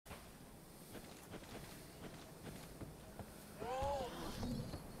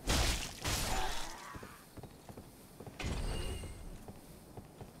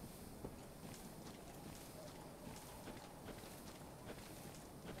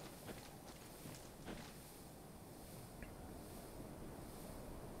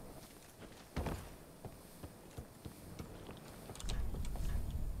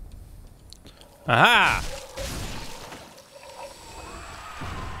Aha!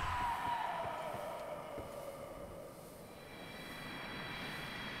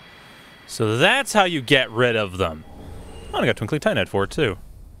 So that's how you get rid of them. Oh, I got Twinkly Titanite for it, too.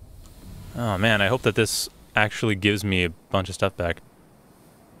 Oh, man, I hope that this actually gives me a bunch of stuff back.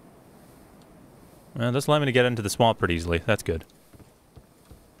 Well, this allowed me to get into the swamp pretty easily. That's good.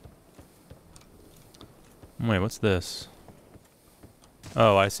 Wait, what's this?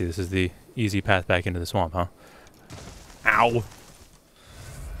 Oh, I see. This is the easy path back into the swamp, huh? Ow!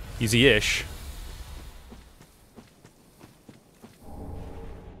 Easy-ish.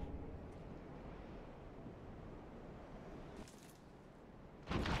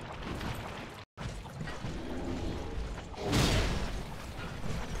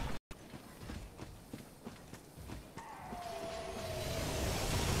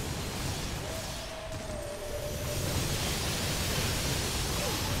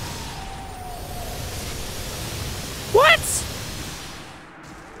 What?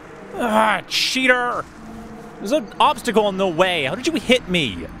 Ah, cheater! There's an obstacle in the way. How did you hit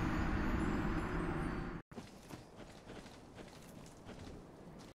me?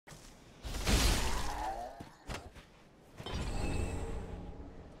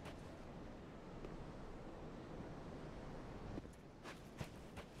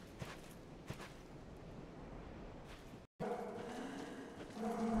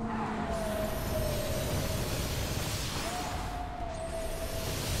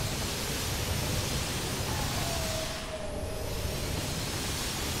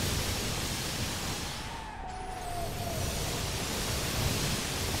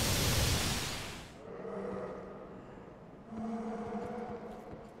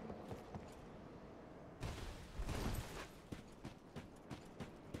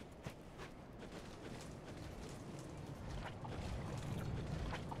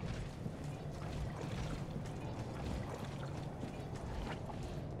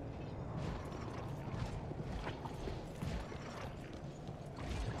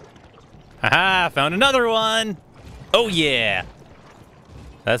 Haha, found another one! Oh yeah!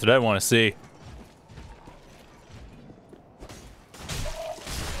 That's what I want to see.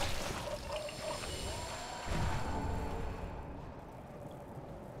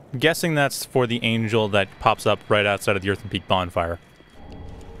 I'm guessing that's for the angel that pops up right outside of the Earthen Peak bonfire.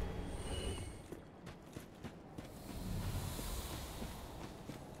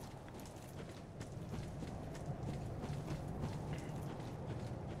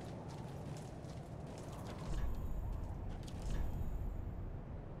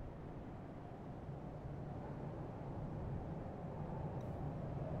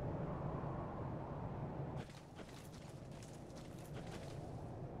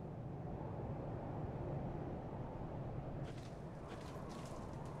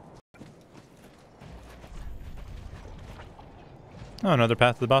 Oh, another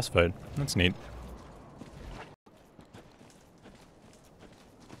path to the boss fight. That's neat.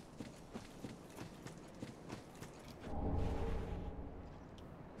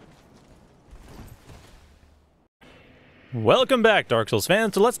 Welcome back, Dark Souls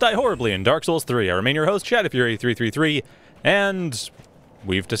fans, to Let's Die Horribly in Dark Souls 3. I remain your host, Shadowfury333, and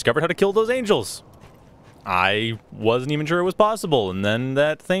we've discovered how to kill those angels. I wasn't even sure it was possible, and then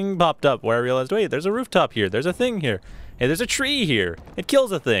that thing popped up where I realized, wait, there's a rooftop here, there's a thing here, hey, there's a tree here, it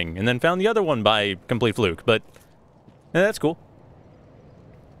kills a thing, and then found the other one by complete fluke, but that's cool.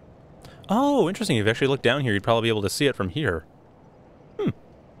 Oh, interesting, if you actually look down here, you'd probably be able to see it from here.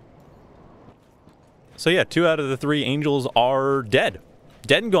 So yeah, 2 out of the 3 angels are dead.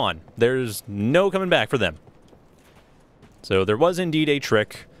 Dead and gone. There's no coming back for them. So there was indeed a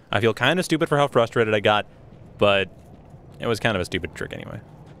trick. I feel kind of stupid for how frustrated I got, but it was kind of a stupid trick anyway.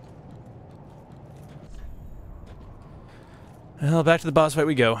 Well, back to the boss fight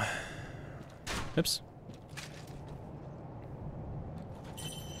we go. Oops.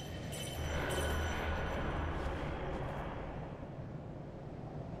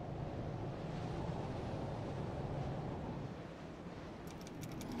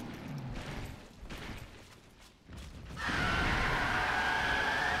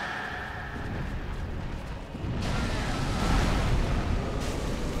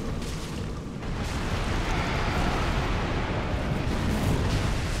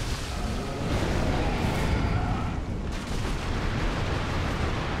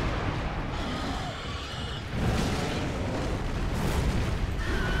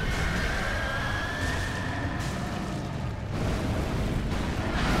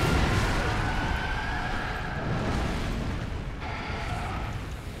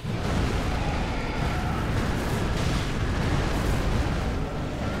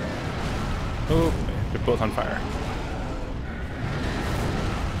 both on fire.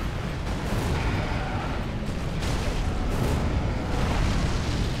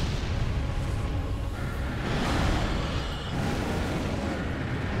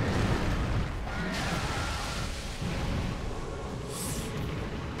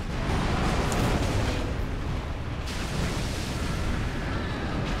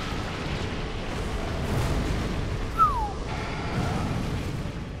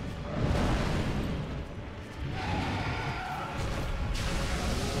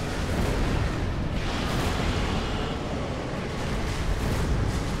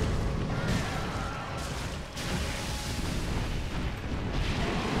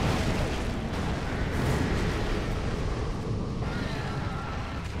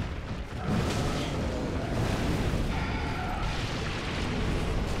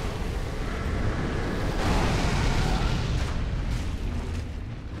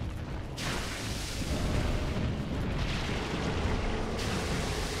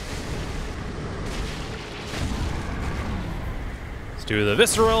 Do the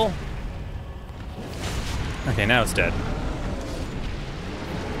visceral. Okay, now it's dead.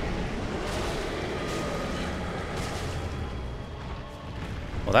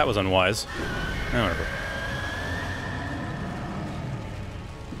 Well, that was unwise. Oh, whatever.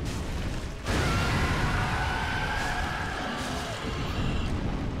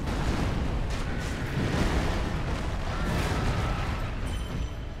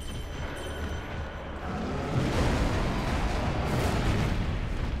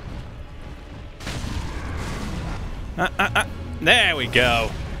 There we go.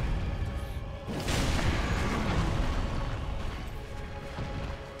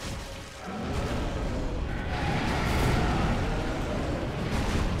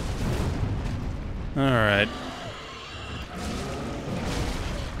 All right.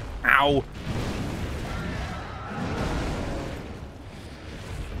 Ow.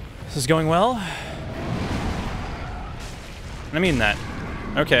 This is going well. I mean that.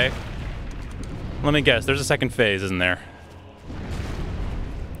 Okay. Let me guess. There's a second phase, isn't there?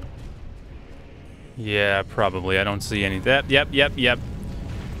 Yeah, probably. I don't see any. Yep.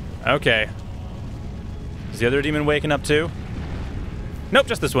 Okay. Is the other demon waking up too? Nope,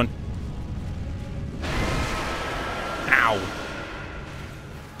 just this one. Ow.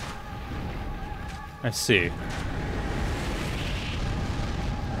 I see.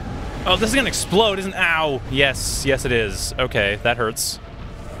 Oh, this is gonna explode, isn't it? Ow. Yes, it is. Okay, that hurts.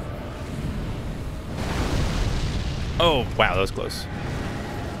 Oh, wow, that was close.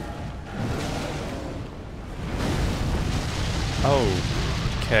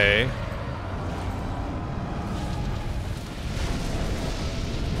 Oh, okay.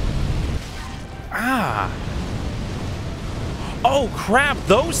 Ah. Oh, crap,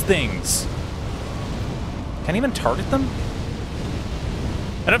 those things. Can't even target them?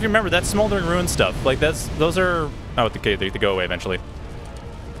 I don't know if you remember, that smoldering ruin stuff. Like, those are... Oh, okay, they go away eventually.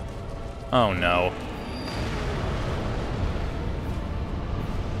 Oh, no.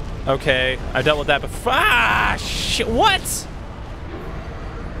 Okay, I dealt with that before. Ah, shit, what?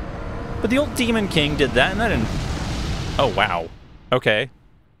 But the old Demon King did that, and that didn't... Oh, wow. Okay.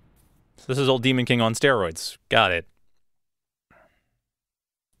 So this is old Demon King on steroids. Got it.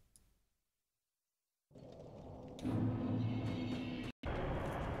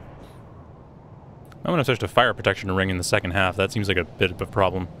 I'm gonna switch to fire protection ring in the second half. That seems like a bit of a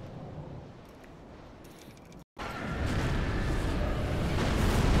problem.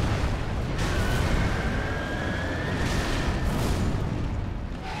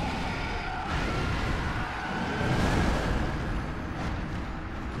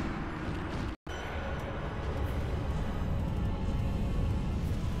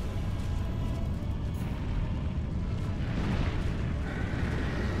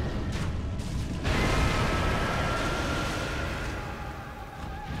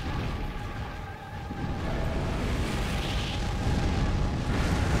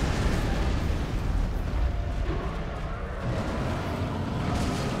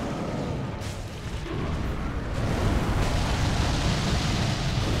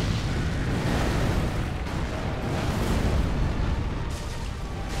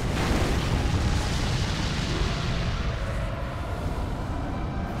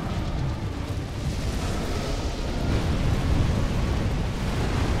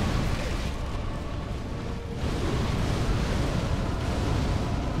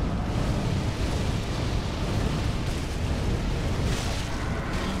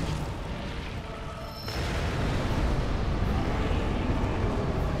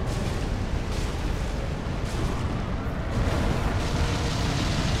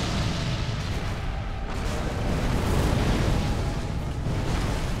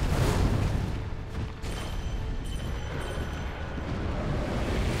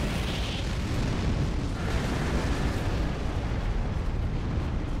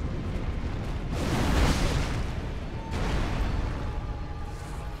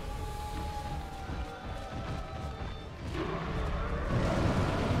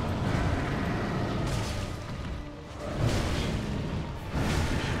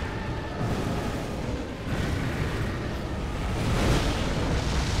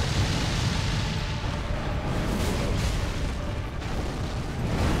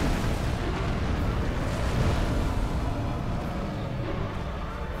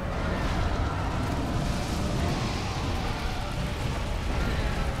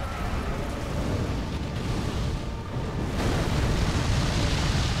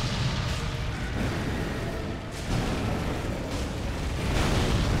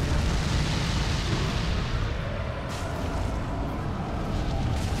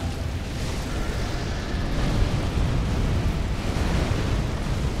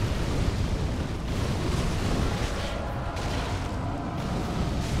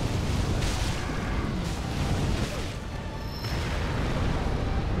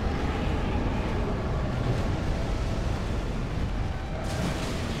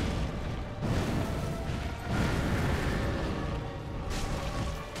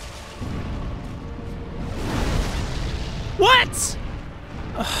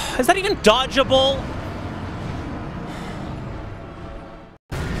 Is that even dodgeable?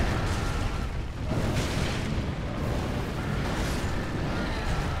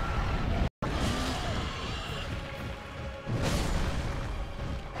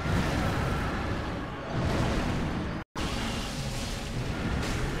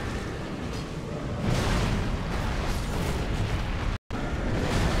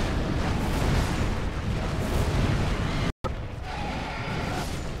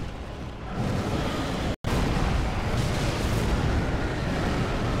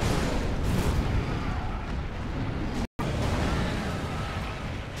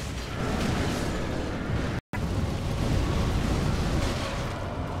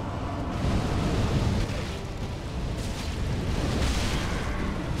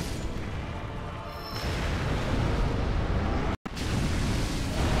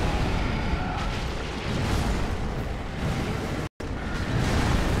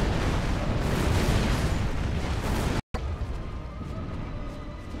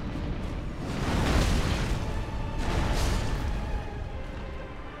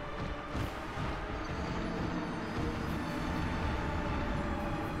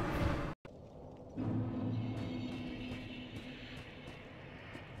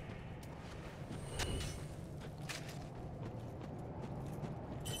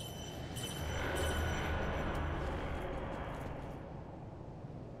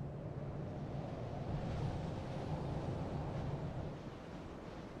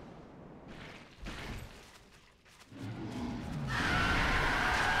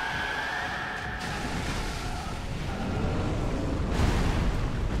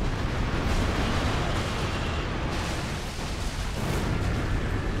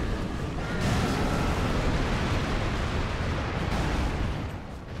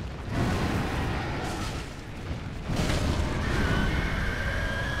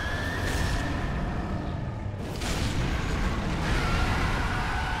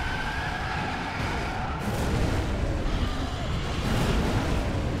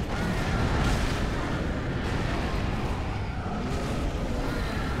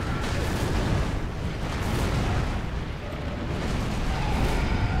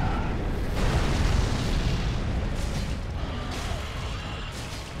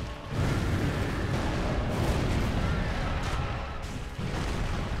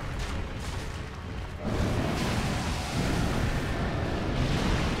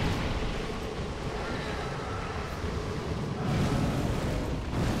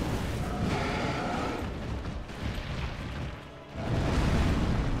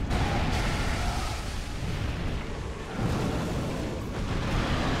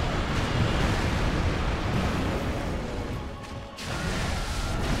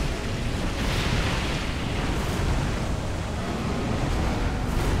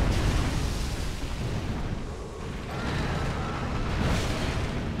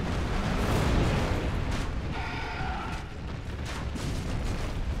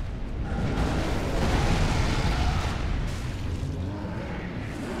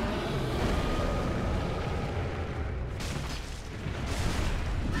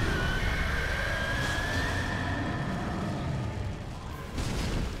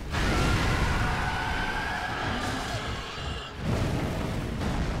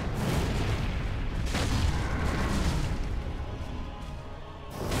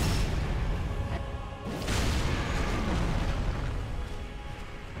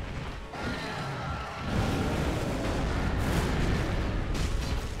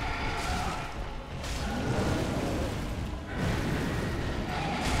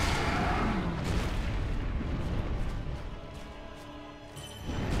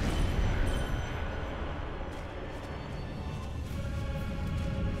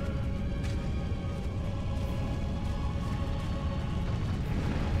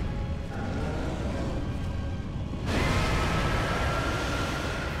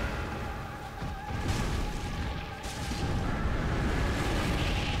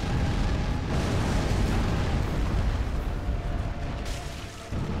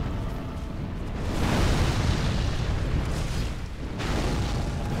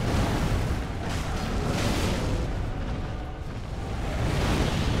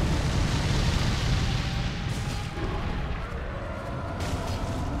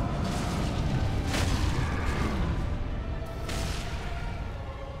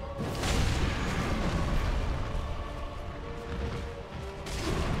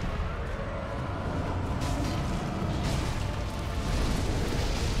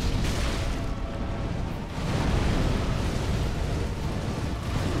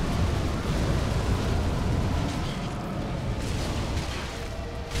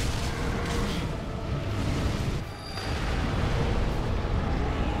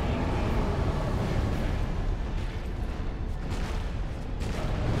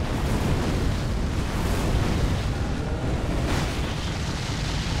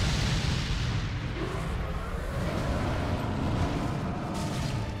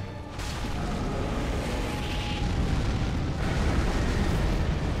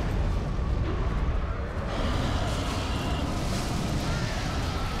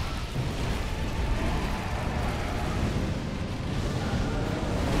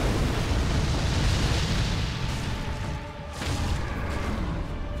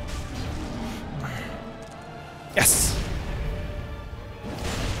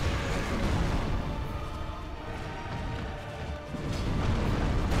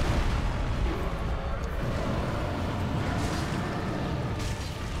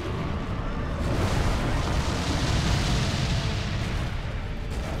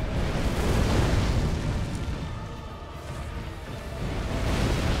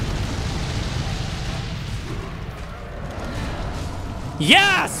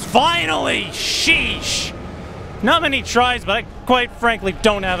 Yes! Finally! Sheesh! Not many tries, but I quite frankly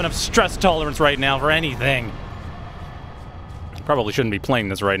don't have enough stress tolerance right now for anything. Probably shouldn't be playing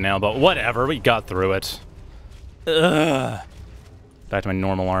this right now, but whatever, we got through it. Ugh. Back to my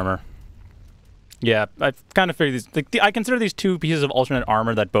normal armor. Yeah, I kind of figured these... I consider these two pieces of alternate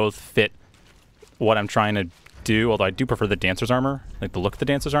armor that both fit what I'm trying to do, although I do prefer the Dancer's armor, like the look of the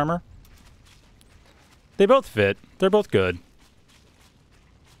Dancer's armor. They both fit. They're both good.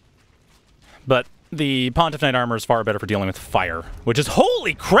 But the Pontiff Knight armor is far better for dealing with fire, which is,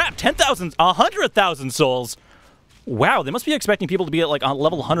 holy crap, 10,000, 100,000 souls! Wow, they must be expecting people to be at, like, on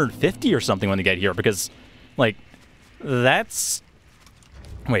level 150 or something when they get here, because, like, that's...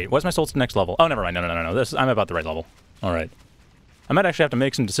 Wait, what's my soul's next level? Oh, never mind. No. I'm about the right level. All right. I might actually have to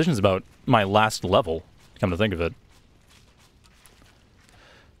make some decisions about my last level, come to think of it.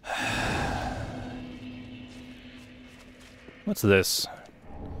 What's this?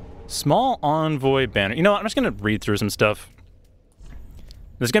 Small envoy banner. You know what? I'm just going to read through some stuff.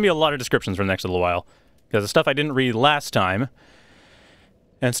 There's going to be a lot of descriptions for the next little while, because the stuff I didn't read last time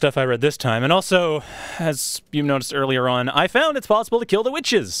and stuff I read this time. And also, as you noticed earlier on, I found it's possible to kill the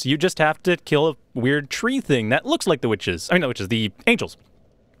witches. You just have to kill a weird tree thing that looks like the witches. I mean, not witches, the angels.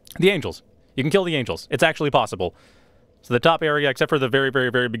 The angels. You can kill the angels. It's actually possible. So the top area, except for the very, very,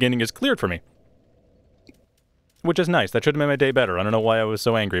 very beginning, is cleared for me. Which is nice. That should have made my day better. I don't know why I was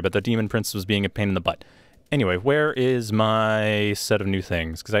so angry, but the Demon Prince was being a pain in the butt. Anyway, where is my set of new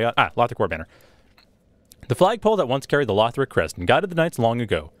things? Because I got... Lothric War Banner. The flagpole that once carried the Lothric crest and guided the knights long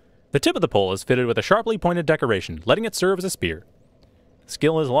ago. The tip of the pole is fitted with a sharply pointed decoration, letting it serve as a spear.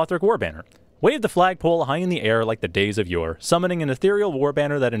 Skill is Lothric War Banner. Wave the flagpole high in the air like the days of yore, summoning an ethereal war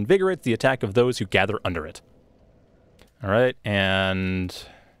banner that invigorates the attack of those who gather under it. Alright, and...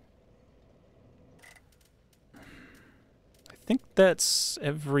 I think that's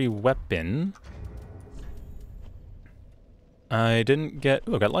every weapon. I didn't get...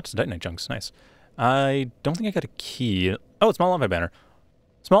 Oh, I got lots of Titanite chunks. Nice. I don't think I got a key. Oh, Small Envoy Banner.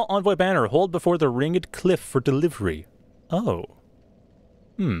 Small Envoy Banner. Hold before the ringed cliff for delivery. Oh.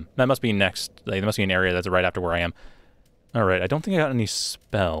 That must be next. Like, there must be an area that's right after where I am. Alright, I don't think I got any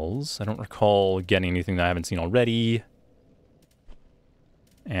spells. I don't recall getting anything that I haven't seen already.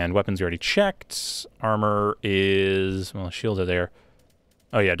 And weapons we already checked. Armor is... Well, shields are there.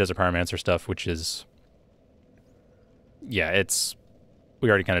 Oh yeah, Desert Pyromancer stuff, which is... Yeah, it's... We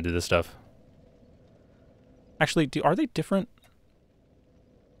already kind of did this stuff. Actually, are they different?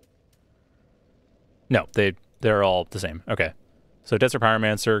 No, they're all the same. Okay. So Desert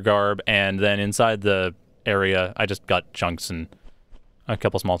Pyromancer garb, and then inside the area, I just got chunks and a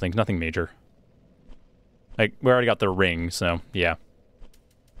couple small things. Nothing major. Like, we already got the ring, so yeah.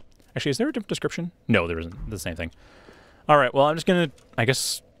 Actually, is there a different description? No, there isn't. The same thing. Alright, well, I'm just gonna... I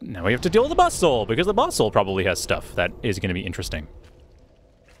guess now we have to deal with the boss soul, because the boss soul probably has stuff that is going to be interesting.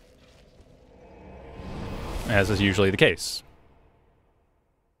 As is usually the case.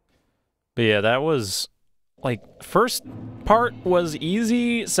 But yeah, that was... Like, first part was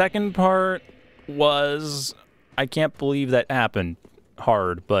easy, second part was... I can't believe that happened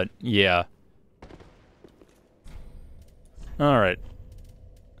hard, but yeah. Alright.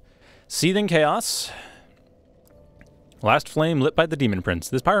 Seething Chaos. Last flame lit by the Demon Prince.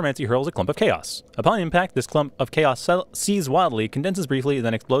 This pyromancy hurls a clump of chaos. Upon impact, this clump of chaos seethes wildly, condenses briefly,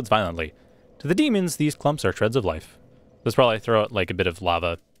 then explodes violently. To the demons, these clumps are shreds of life. This probably throw out like a bit of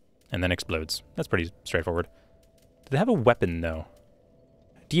lava and then explodes. That's pretty straightforward. Do they have a weapon, though?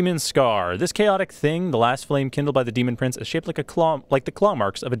 Demon Scar. This chaotic thing, the last flame kindled by the Demon Prince, is shaped like a claw, like the claw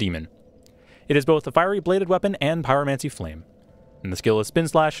marks of a demon. It is both a fiery bladed weapon and pyromancy flame. And the skill is Spin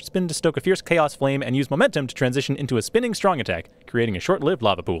Slash, spin to stoke a fierce chaos flame, and use momentum to transition into a spinning strong attack, creating a short-lived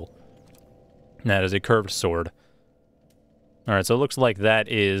lava pool. And that is a curved sword. Alright, so it looks like that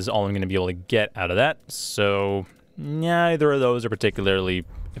is all I'm going to be able to get out of that, so neither of those are particularly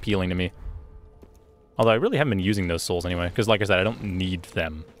appealing to me. Although I really haven't been using those souls anyway, because like I said, I don't need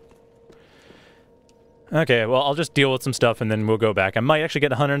them. Okay, well, I'll just deal with some stuff and then we'll go back. I might actually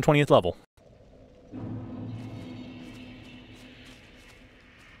get 120th level.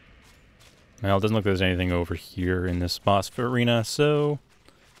 Well, it doesn't look like there's anything over here in this boss arena, so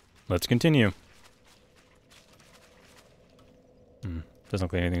let's continue. Doesn't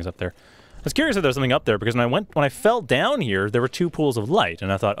look like anything's up there. I was curious if there was something up there, because when I fell down here, there were two pools of light,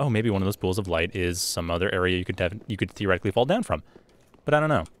 and I thought, oh, maybe one of those pools of light is some other area you could theoretically fall down from. But I don't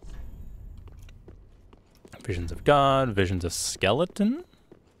know. Visions of God, visions of skeleton?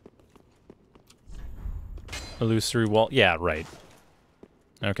 Illusory wall. Yeah, right.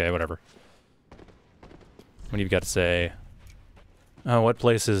 Okay, whatever. What do you got to say? Oh, what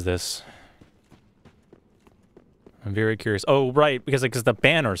place is this? I'm very curious. Oh, right, because it's the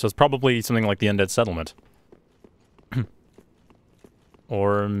banner, so it's probably something like the Undead Settlement.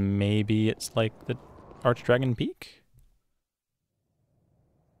 Or maybe it's like the Archdragon Peak?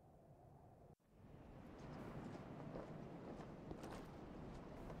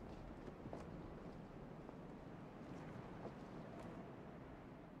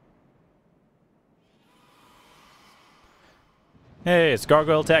 Hey, it's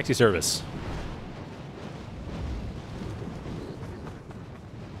Gargoyle Taxi Service.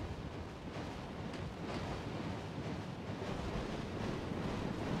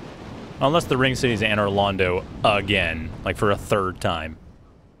 Unless the Ring City's Anor Londo again, like for a third time.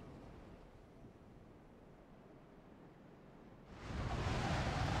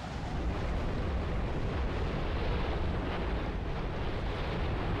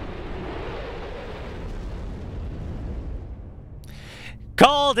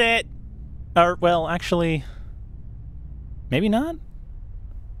 Called it! Or, well, actually... maybe not?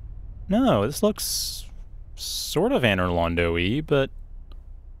 No, this looks sort of Anor Londo-y, but...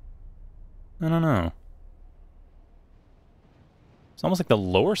 I don't know. It's almost like the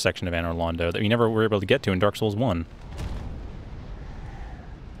lower section of Anor Londo that we never were able to get to in Dark Souls 1.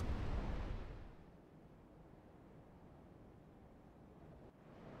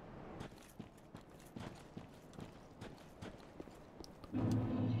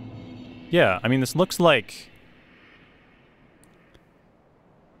 Yeah, I mean, this looks like...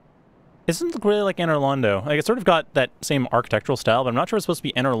 it doesn't look really like Anor Londo. Like, it's sort of got that same architectural style, but I'm not sure it's supposed to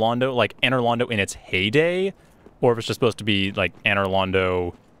be Anor Londo, like Anor Londo in its heyday, or if it's just supposed to be, like, Anor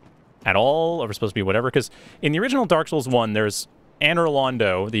Londo at all, or if it's supposed to be whatever, because in the original Dark Souls 1, there's Anor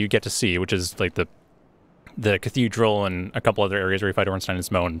Londo that you get to see, which is, like, the cathedral and a couple other areas where you fight Ornstein and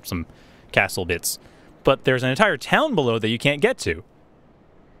Smough and some castle bits. But there's an entire town below that you can't get to.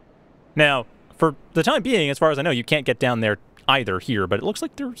 Now, for the time being, as far as I know, you can't get down there either here, but it looks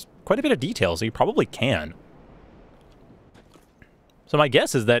like there's quite a bit of detail, so you probably can. So my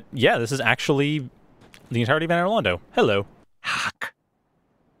guess is that, yeah, this is actually the entirety of Anor Londo. Hello. Hark.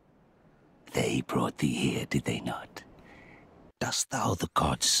 They brought thee here, did they not? Dost thou the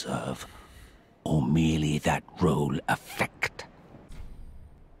gods serve, or merely that role affect?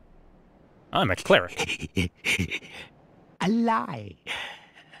 I'm a cleric. A lie.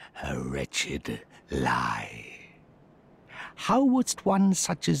 A wretched lie. How wouldst one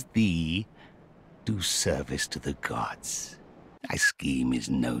such as thee do service to the gods? Thy scheme is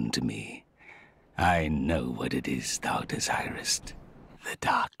known to me. I know what it is thou desirest. The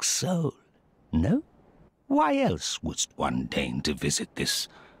dark soul, no? Why else wouldst one deign to visit this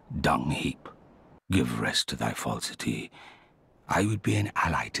dung heap? Give rest to thy falsity. I would be an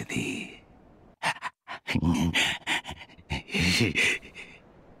ally to thee.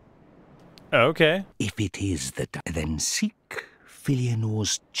 Okay. If it is that, then seek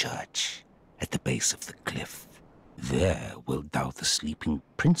Filianor's church at the base of the cliff. There wilt thou the sleeping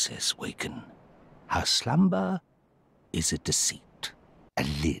princess waken. Her slumber is a deceit, a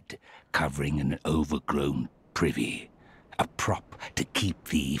lid covering an overgrown privy, a prop to keep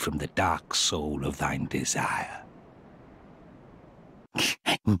thee from the dark soul of thine desire.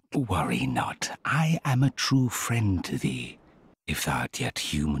 Worry not, I am a true friend to thee. If thou art yet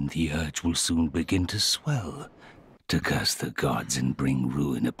human, the urge will soon begin to swell, to curse the gods and bring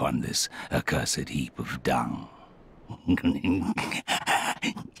ruin upon this accursed heap of dung.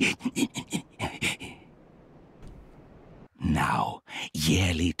 Now,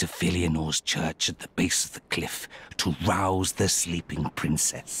 yearly to Filianor's church at the base of the cliff, to rouse the sleeping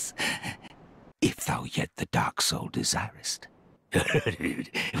princess, if thou yet the dark soul desirest.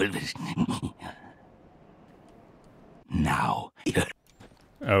 Now.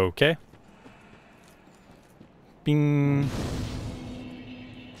 Okay. Bing.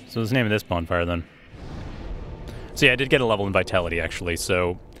 So what's the name of this bonfire, then? So yeah, I did get a level in Vitality, actually,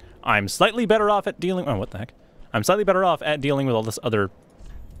 so I'm slightly better off at dealing... oh, what the heck? I'm slightly better off at dealing with all this other...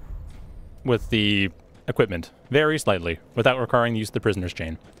 with the equipment. Very slightly, without requiring the use of the prisoner's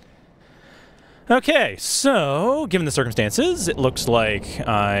chain. Okay, so, given the circumstances, it looks like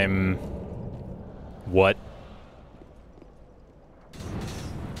I'm... what?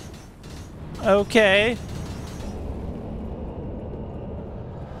 Okay.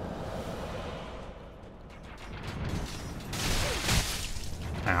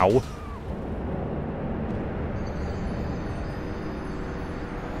 Ow.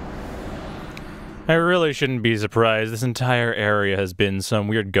 I really shouldn't be surprised. This entire area has been some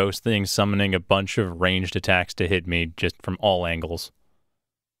weird ghost thing summoning a bunch of ranged attacks to hit me just from all angles.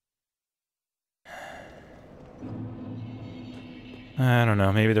 I don't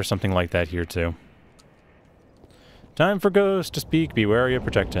know. Maybe there's something like that here, too. Time for ghosts to speak. Be wary of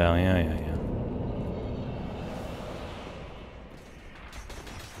projectile. Yeah.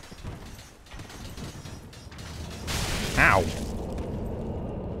 Ow.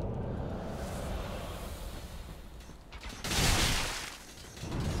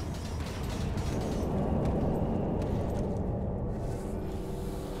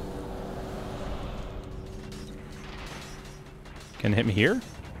 Can it hit me here?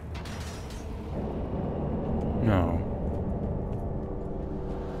 No.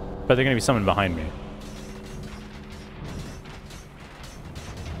 But they're gonna be summoned behind me.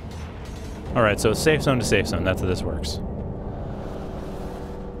 Alright, so safe zone to safe zone. That's how this works.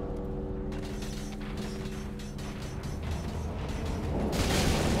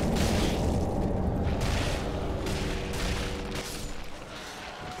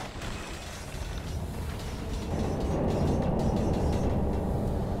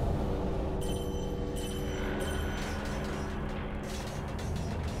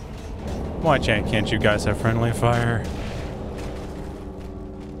 Why can't you guys have friendly fire?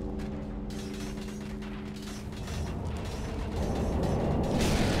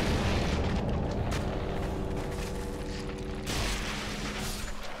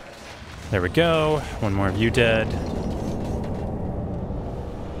 There we go. One more of you dead.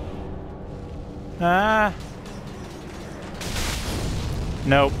 Ah.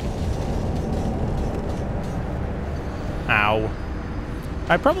 Nope. Ow.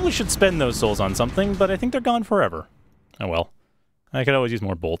 I probably should spend those souls on something, but I think they're gone forever. Oh well. I could always use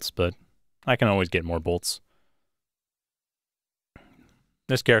more bolts, but I can always get more bolts.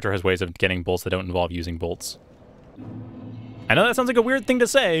 This character has ways of getting bolts that don't involve using bolts. I know that sounds like a weird thing to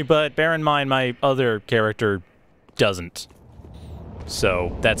say, but bear in mind my other character doesn't.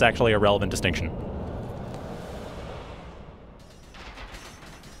 So that's actually a relevant distinction.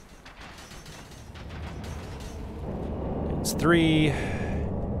 It's 3.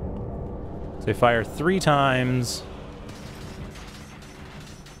 So they fire 3 times.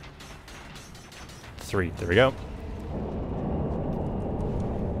 3. There we go.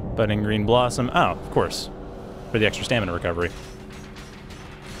 Budding green blossom. Oh, of course. For the extra stamina recovery.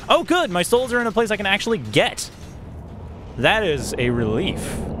 Oh, good! My souls are in a place I can actually get. That is a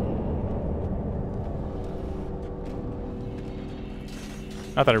relief.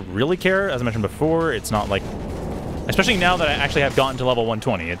 Not that I really care. As I mentioned before, it's not like... Especially now that I actually have gotten to level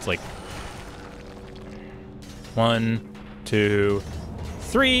 120. It's like... 1, 2,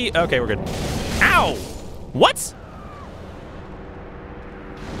 3. Okay, we're good. Ow! What?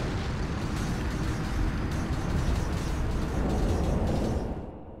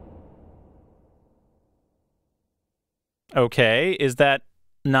 Okay, is that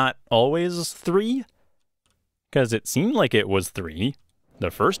not always 3? Because it seemed like it was 3.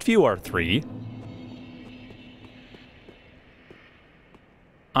 The first few are 3.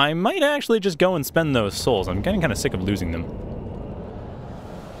 I might actually just go and spend those souls. I'm getting kind of sick of losing them.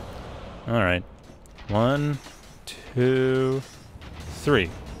 Alright. 1, 2, 3.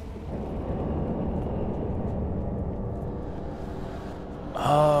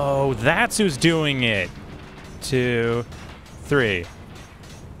 Oh, that's who's doing it. 2, 3.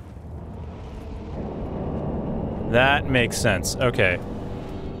 That makes sense. Okay.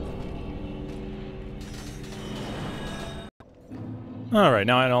 Alright,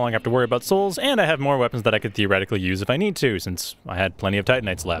 now I no longer have to worry about souls, and I have more weapons that I could theoretically use if I need to, since I had plenty of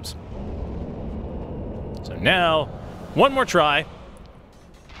Titanite slabs. So now, one more try.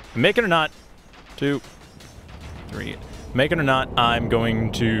 Make it or not. 2, 3. Make it or not, I'm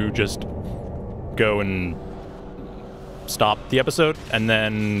going to just go and stop the episode, and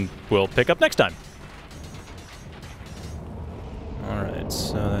then we'll pick up next time. Alright,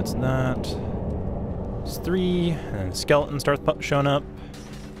 so that's that. It's 3, and then the skeleton starts showing up.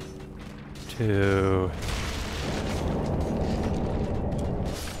 2.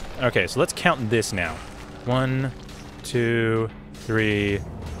 Okay, so let's count this now. 1, 2, 3,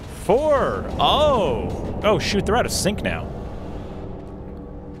 4! Oh! Oh, shoot, they're out of sync now.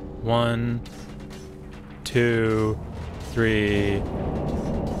 1, 2, 3...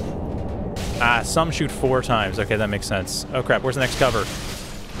 Ah, some shoot 4 times. Okay, that makes sense. Oh crap, where's the next cover?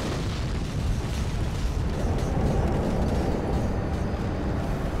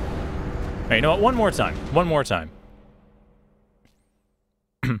 Hey, you know what? One more time. One more time.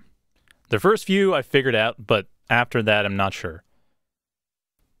 The first few I figured out, but after that I'm not sure.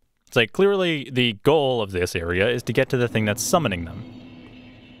 It's like, clearly the goal of this area is to get to the thing that's summoning them.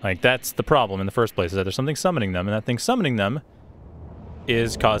 Like, that's the problem in the first place, is that there's something summoning them, and that thing summoning them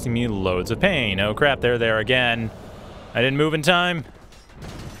is causing me loads of pain. Oh crap, they're there again. I didn't move in time.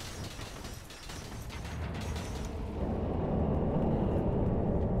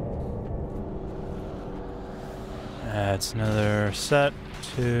 That's another set.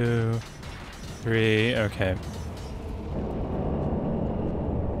 2, 3. Okay.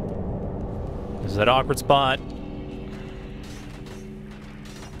 This is that awkward spot.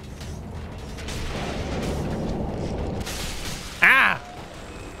 Ah!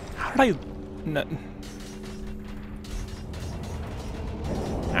 How did I...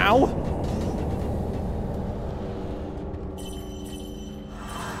 Ow!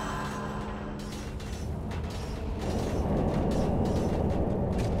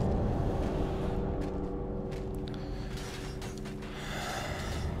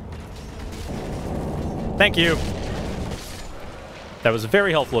 Thank you. That was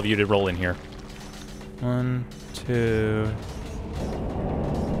very helpful of you to roll in here. 1, 2.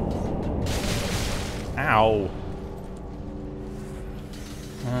 Ow.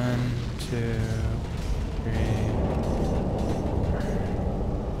 1, 2, 3.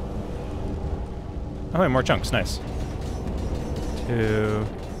 Oh, wait, more chunks. Nice. 2,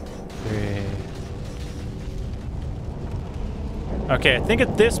 3. Okay, I think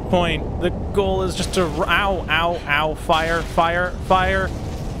at this point, the goal is just to... Ow, ow, ow. Fire, fire, fire,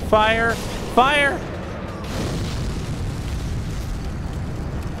 fire, fire!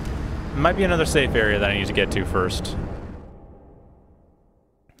 Might be another safe area that I need to get to first.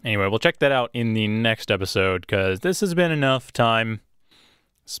 Anyway, we'll check that out in the next episode, because this has been enough time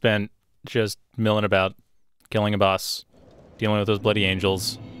spent just milling about, killing a boss, dealing with those bloody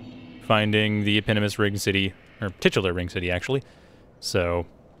angels, finding the eponymous ring city, or titular ring city, actually. So,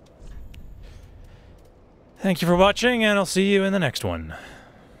 thank you for watching, and I'll see you in the next one.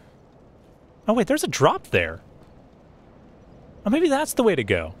 Oh wait, there's a drop there. Oh, maybe that's the way to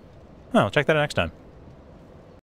go. Oh, I'll check that out next time.